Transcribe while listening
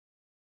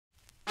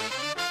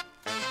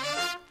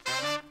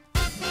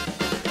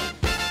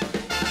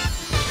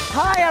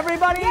Hi,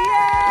 everybody! Yay!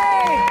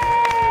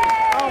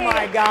 Oh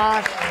my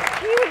gosh.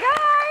 You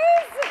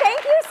guys,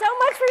 thank you so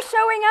much for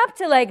showing up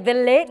to like the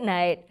late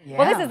night. Yeah.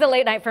 Well, this is the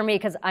late night for me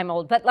because I'm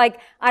old, but like,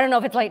 I don't know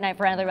if it's late night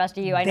for the rest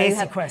of you. I know you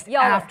have DesiQuest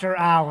after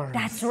hours.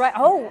 That's right.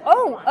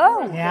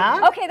 Oh.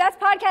 Yeah? Okay, that's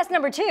podcast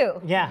number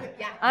 2. Yeah.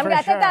 I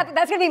think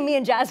that's gonna be me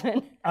and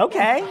Jasmine.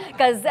 Okay.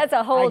 Because that's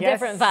a whole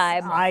different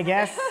vibe. I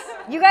guess.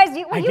 You guys,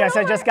 I guess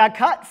I just got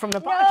cut from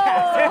the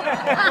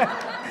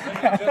podcast.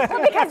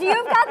 Well, because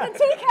you've got the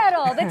tea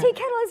kettle. The tea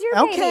kettle is your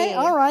baby. Okay,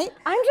 all right.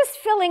 I'm just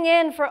filling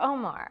in for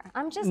Omar.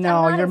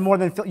 No, you're more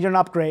than you're an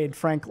upgrade,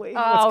 frankly.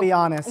 Let's be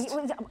honest.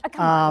 Come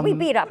on, we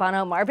beat up on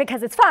Omar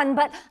because it's fun,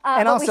 but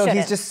and but also we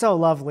he's just so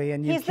lovely,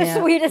 and he's the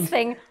sweetest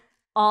thing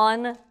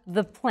on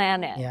the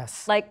planet.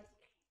 Yes. Like.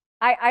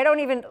 I don't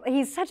even,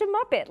 he's such a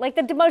muppet, like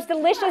the most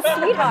delicious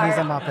sweetheart. He's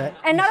a muppet.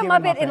 And not a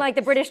muppet in like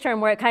the British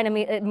term where it kind of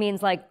it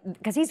means like,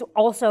 because he's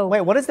also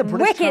Wait, what is the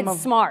British term of,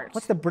 smart.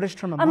 What's the British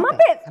term of muppet?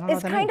 A muppet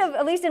is kind of,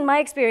 at least in my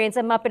experience,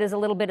 a muppet is a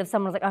little bit of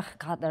someone's like, oh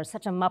God, they're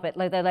such a muppet.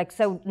 Like they're like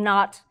so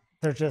not,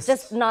 they're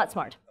just not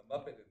smart. A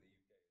muppet in the UK.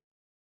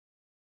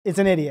 It's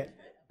an idiot.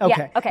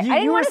 Okay. Yeah,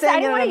 okay. You were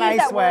saying it in a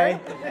nice way.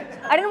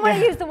 I didn't want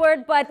to use the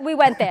word, but we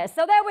went there.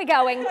 So there we're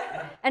going.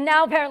 And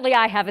now apparently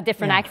I have a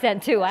different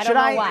accent too. I don't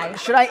know why.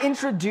 Should I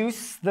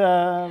introduce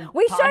the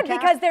We podcast? should,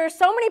 because there are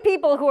so many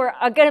people who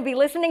are going to be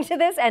listening to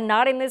this and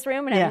not in this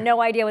room and have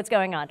no idea what's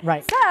going on.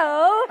 Right.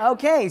 So.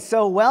 Okay,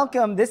 so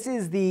welcome. This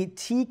is the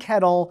Tea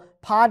Kettle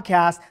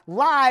podcast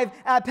live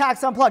at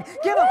PAX Unplugged.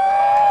 Give them.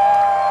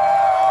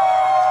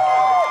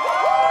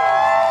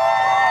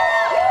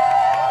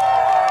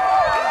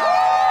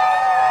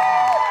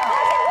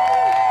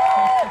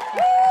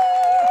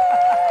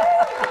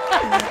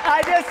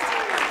 I just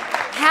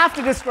have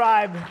to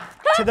describe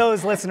to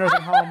those listeners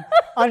at home,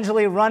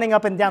 Anjali running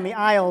up and down the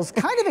aisles,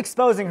 kind of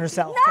exposing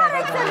herself.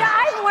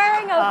 I'm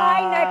wearing a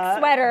high-neck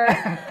sweater.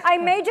 I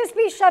may just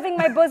be shoving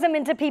my bosom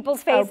into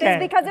people's faces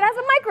because it has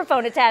a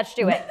microphone attached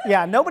to it.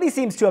 Yeah, nobody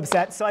seems too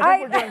upset, so I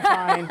think we're doing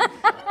fine.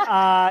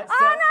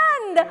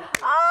 Anand!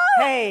 Oh,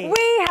 hey.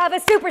 We have a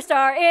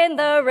superstar in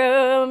the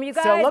room. You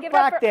guys so look give it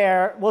up back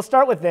there. We'll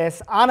start with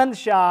this. Anand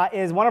Shah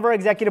is one of our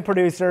executive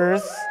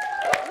producers.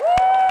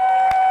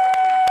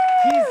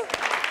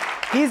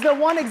 He's the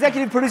one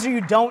executive producer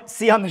you don't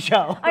see on the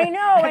show. I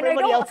know.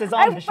 Everybody else is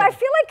on the show. I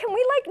feel like, can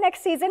we like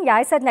next season? Yeah,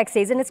 I said next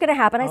season. It's going to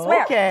happen, I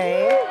swear.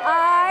 Okay.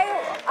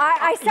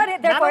 I said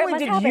it, therefore it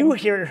must happen. Not only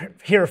did you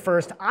hear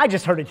first, I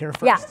just heard it here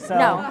first. Yeah,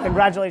 so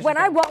congratulations. When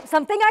I want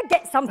something, I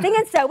get something,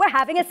 and so we're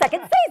having a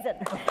second season.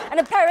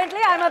 And apparently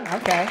I'm a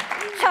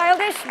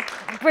childish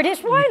British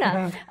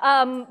whiner.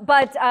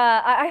 But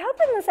I hope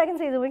in the second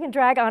season we can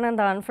drag Anand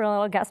on for a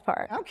little guest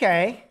part.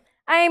 Okay.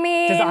 I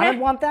mean... Does Anand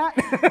want that?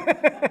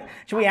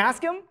 Should we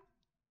ask him?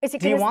 Is he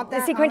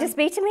going to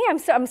speak to me?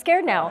 I'm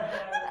scared now.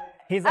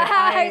 He's like,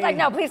 he's like,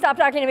 no, please stop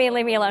talking to me and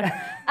leave me alone.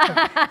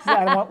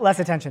 I want less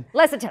attention.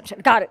 Less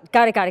attention. Got it.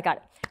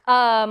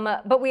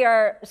 But we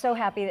are so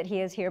happy that he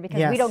is here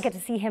because we don't get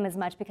to see him as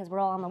much because we're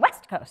all on the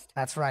West Coast.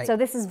 That's right. So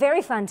this is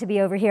very fun to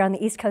be over here on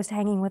the East Coast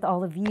hanging with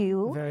all of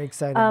you. Very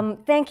exciting.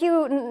 Thank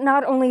you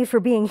not only for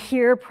being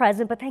here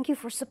present, but thank you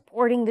for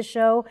supporting the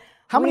show.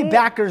 How many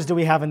backers do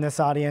we have in this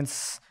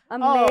audience?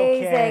 Amazing.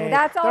 Okay.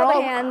 That's all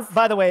the hands.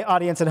 By the way,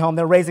 audience at home,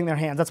 they're raising their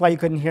hands. That's why you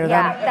couldn't hear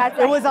them.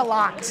 It was a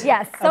lot.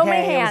 Yes, so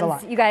many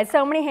hands. You guys,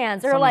 so many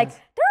hands. There are like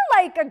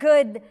a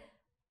good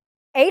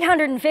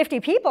 850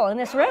 people in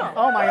this room.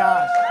 Oh my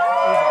gosh.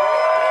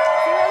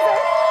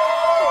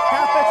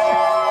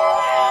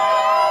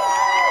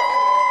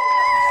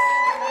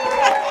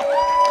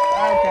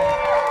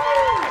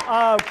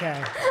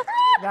 Okay.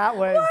 That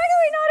was. Why do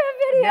we not have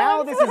video?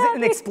 Now this is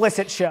an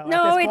explicit show.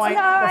 No, at this it's point.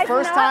 not. The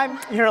first time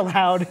you're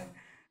allowed,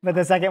 but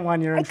the second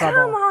one you're in trouble.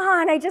 Come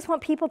on, I just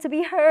want people to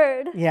be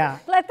heard. Yeah.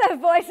 Let the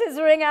voices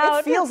ring out.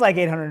 It feels like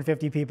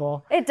 850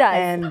 people. It does.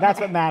 And that's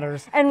what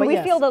matters. And we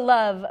feel the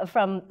love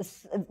from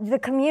the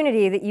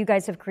community that you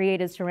guys have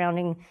created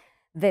surrounding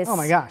this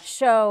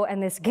show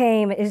and this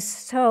game is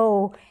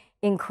so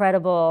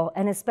incredible,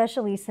 and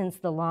especially since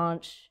the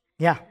launch.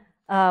 Yeah.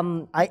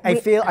 I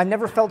feel I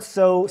never felt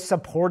so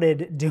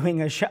supported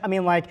doing a show. I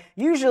mean, like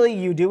usually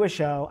you do a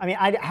show. I mean,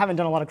 I haven't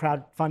done a lot of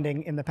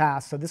crowdfunding in the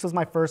past, so this was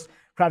my first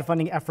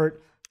crowdfunding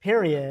effort,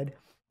 period.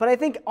 But I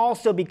think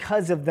also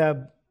because of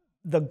the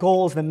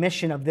goals, the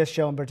mission of this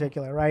show in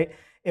particular, right?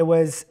 It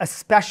was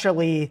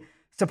especially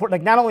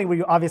like not only were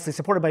you obviously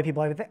supported by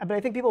people, but I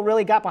think people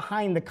really got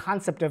behind the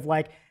concept of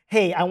like,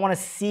 hey, I want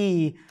to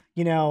see,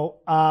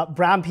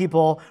 brown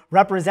people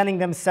representing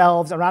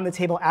themselves around the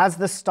table as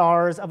the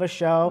stars of a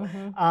show,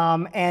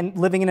 and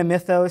living in a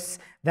mythos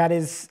that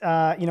is,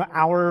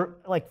 our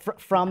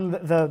from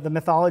the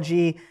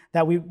mythology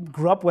that we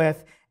grew up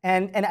with.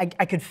 And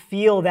I could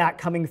feel that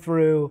coming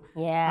through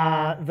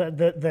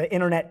the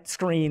internet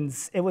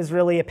screens. It was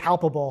really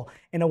palpable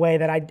in a way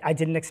that I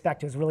didn't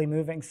expect. It was really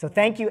moving. So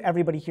thank you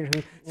everybody here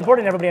who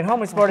supported, everybody at home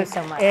who supported.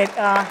 Thank you so much.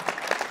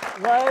 It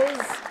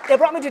it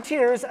brought me to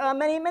tears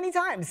many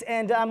times.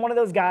 And I'm one of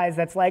those guys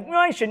that's like, no,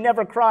 I should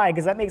never cry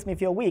because that makes me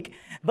feel weak.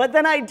 But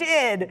then I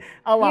did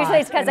a lot. Usually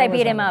it's because I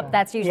beat him up.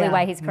 That's usually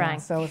why he's crying.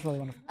 Yeah, so it's really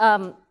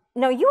wonderful.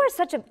 No, you are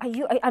such a,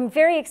 I'm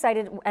very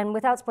excited, and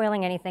without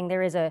spoiling anything,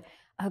 there is a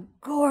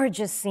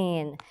gorgeous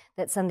scene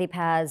that Sandeep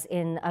has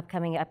in an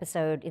upcoming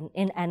episode,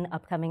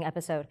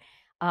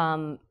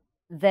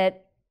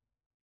 that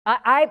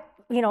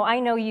I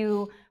know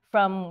you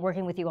from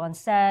working with you on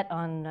set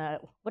on,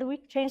 what did we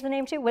change the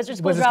name to? Wizard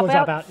School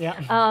Dropout? Yeah.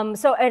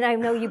 And I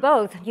know you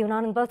both, you and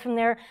Anand both from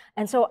there,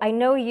 and so I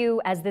know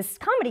you as this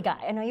comedy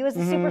guy. I know you as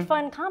a super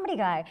fun comedy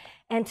guy.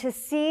 And to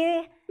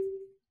see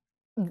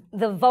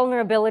the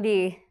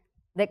vulnerability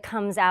that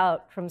comes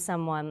out from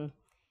someone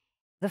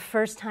the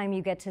first time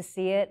you get to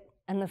see it,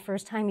 and the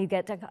first time you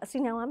get to, see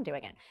now I'm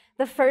doing it,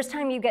 the first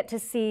time you get to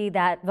see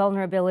that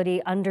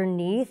vulnerability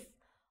underneath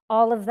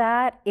all of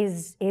that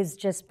is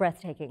just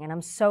breathtaking, and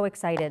I'm so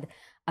excited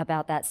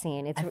about that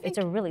scene. It's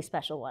a really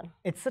special one.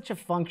 It's such a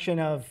function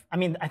of, I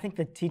mean, I think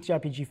the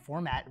TTRPG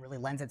format really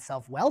lends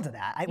itself well to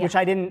that, which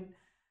I didn't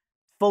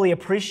fully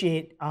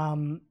appreciate.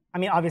 I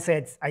mean,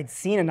 obviously I'd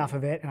seen enough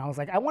of it, and I was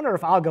like, I wonder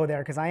if I'll go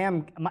there, because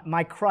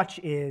my crutch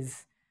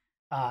is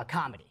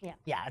comedy.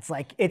 Yeah, it's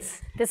like,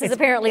 This is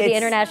apparently the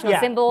international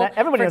symbol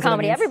for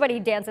comedy. Everybody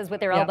dances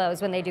with their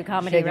elbows when they do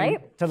comedy, shaking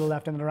right? To the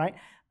left and the right.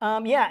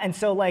 And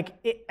so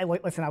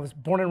listen, I was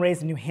born and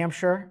raised in New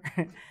Hampshire.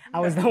 I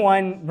was the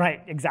one,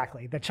 right,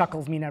 exactly. The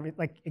chuckles mean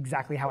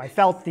exactly how I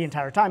felt the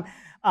entire time.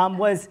 I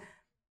was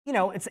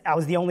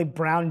the only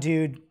brown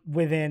dude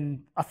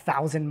within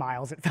 1,000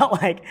 miles, it felt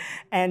like.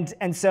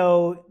 And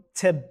so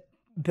to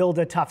build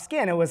a tough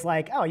skin, it was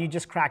like, oh, you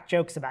just crack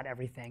jokes about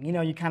everything.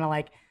 You kind of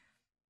like,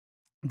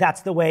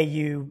 that's the way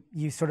you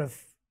sort of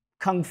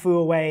kung fu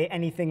away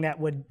anything that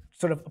would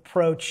sort of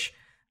approach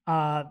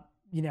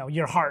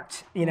your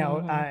heart, in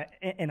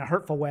a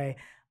hurtful way.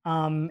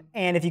 And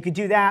if you could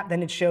do that,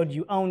 then it showed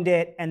you owned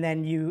it, and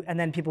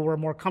then people were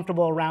more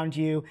comfortable around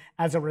you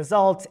as a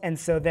result. And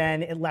so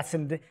then it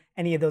lessened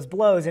any of those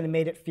blows, and it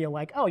made it feel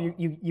like, oh,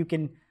 you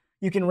can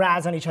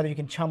razz on each other, you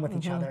can chum with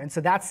each other. And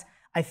so that's,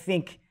 I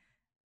think,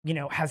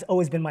 has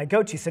always been my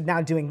go-to. So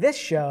now doing this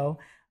show,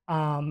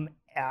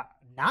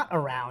 not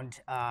around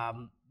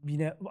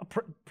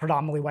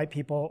predominantly white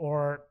people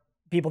or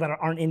people that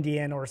aren't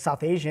Indian or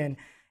South Asian,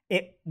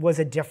 it was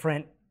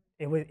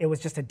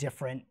just a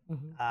different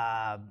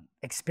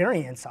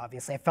experience.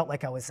 Obviously, I felt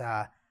like I was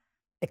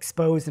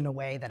exposed in a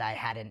way that I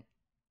hadn't,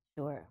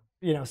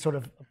 sort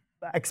of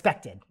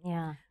expected.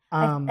 Yeah,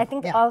 I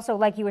think also,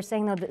 like you were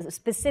saying though,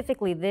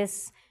 specifically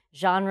this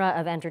genre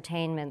of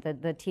entertainment, the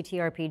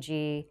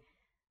TTRPG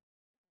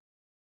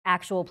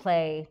actual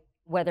play,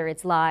 whether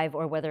it's live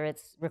or whether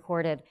it's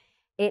recorded,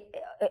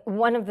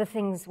 one of the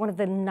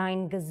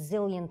 9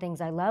 gazillion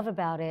things I love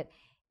about it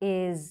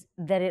is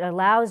that it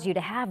allows you to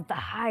have the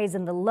highs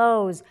and the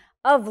lows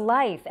of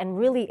life and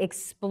really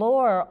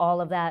explore all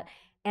of that.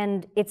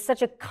 And it's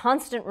such a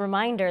constant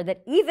reminder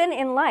that even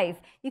in life,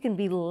 you can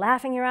be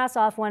laughing your ass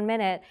off 1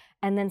 minute,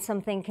 and then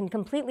something can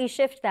completely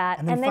shift that,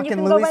 and then you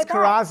can go right back.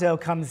 Carrazzo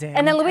comes in.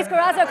 And then Luis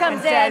Carrazzo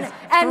comes in. Says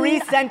 3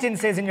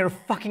 sentences, and you're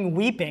fucking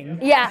weeping.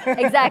 Yeah,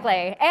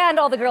 exactly. And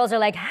all the girls are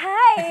like,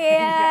 hi.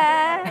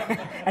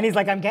 And he's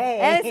like, I'm gay.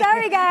 And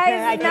sorry,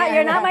 guys.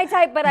 You're not my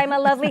type, but I'm a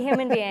lovely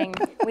human being.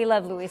 We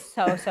love Luis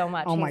so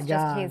much. Oh my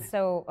God. He's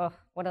so,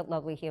 what a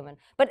lovely human.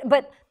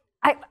 But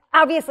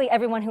obviously,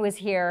 everyone who is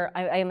here,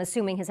 I am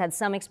assuming, has had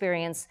some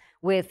experience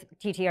with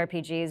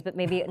TTRPGs, but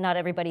maybe not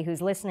everybody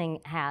who's listening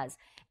has.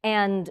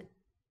 And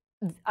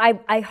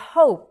I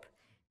hope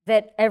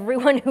that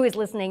everyone who is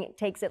listening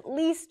takes at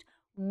least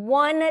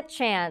one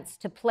chance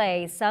to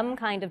play some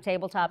kind of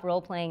tabletop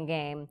role-playing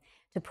game,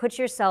 to put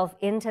yourself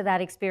into that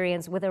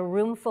experience with a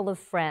room full of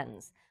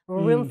friends, a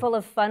room full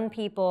of fun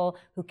people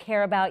who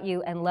care about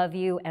you and love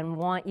you and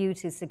want you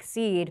to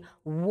succeed,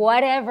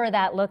 whatever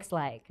that looks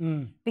like.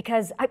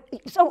 Because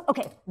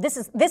this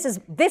is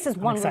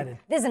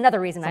another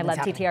reason I love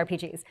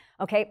TTRPGs.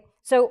 Okay,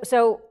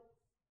 so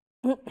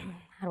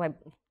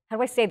how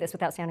do I say this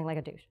without sounding like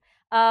a douche?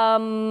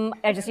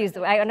 I just used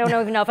I don't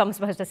even know if I'm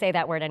supposed to say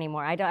that word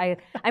anymore. I'm an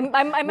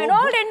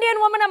old Indian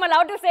woman. I'm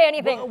allowed to say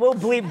anything. We'll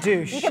bleep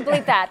douche. You can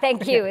bleep that.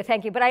 Thank you.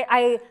 But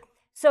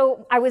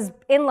so I was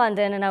in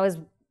London, and I was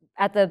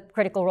at the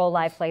Critical Role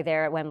live play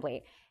there at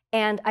Wembley,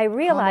 and I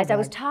realized I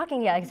was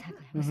talking. Yeah,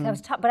 exactly.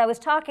 But I was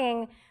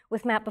talking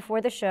with Matt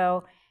before the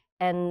show,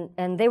 and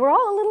they were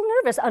all a little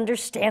nervous,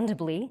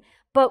 understandably.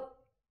 But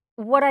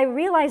what I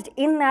realized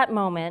in that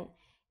moment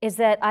is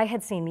that I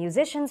had seen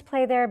musicians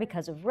play there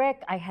because of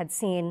Rick. I had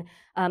seen,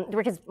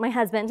 Rick is my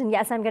husband, and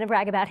yes, I'm gonna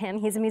brag about him.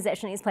 He's a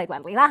musician, he's played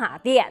Wembley.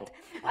 The end.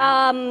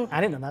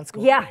 I didn't know that's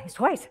cool. Yeah, he's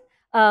twice.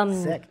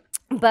 Sick.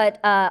 But,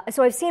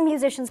 so I've seen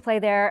musicians play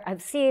there.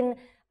 I've seen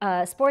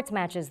sports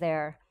matches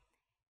there.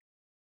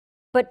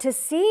 But to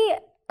see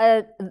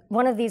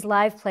one of these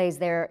live plays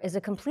there is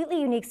a completely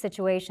unique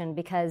situation,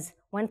 because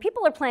when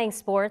people are playing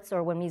sports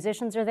or when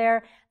musicians are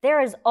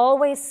there is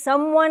always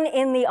someone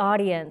in the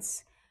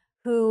audience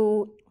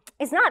who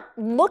is not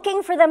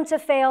looking for them to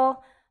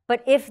fail, but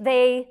if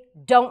they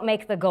don't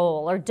make the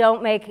goal or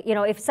don't make,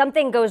 if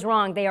something goes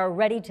wrong, they are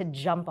ready to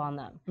jump on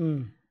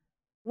them.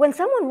 When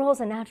someone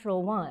rolls a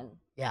natural 1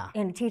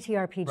 in a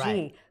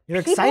TTRPG,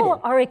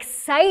 people are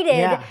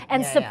excited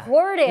and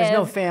supportive. There's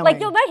no failing. Like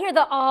you might hear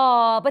the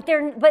aw, but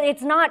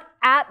it's not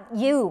at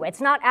you.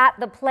 It's not at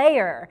the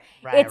player.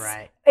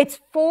 It's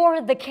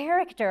for the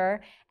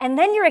character, and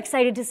then you're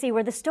excited to see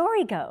where the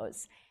story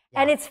goes.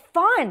 And it's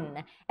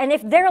fun. And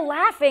if they're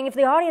laughing, if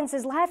the audience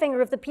is laughing,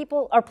 or if the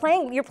people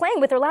you're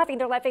playing with are laughing,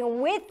 they're laughing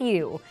with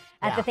you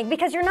at the thing,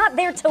 because you're not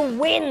there to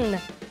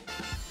win.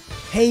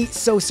 Hey,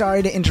 so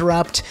sorry to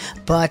interrupt,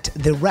 but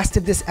the rest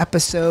of this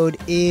episode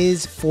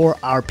is for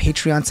our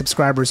Patreon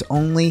subscribers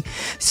only.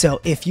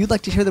 So if you'd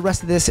like to hear the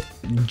rest of this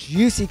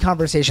juicy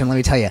conversation, let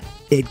me tell you,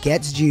 it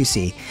gets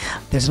juicy.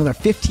 There's another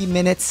 50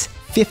 minutes,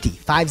 50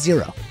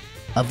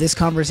 of this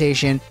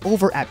conversation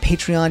over at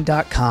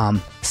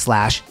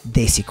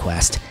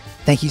patreon.com/DesiQuest.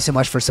 Thank you so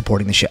much for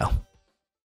supporting the show.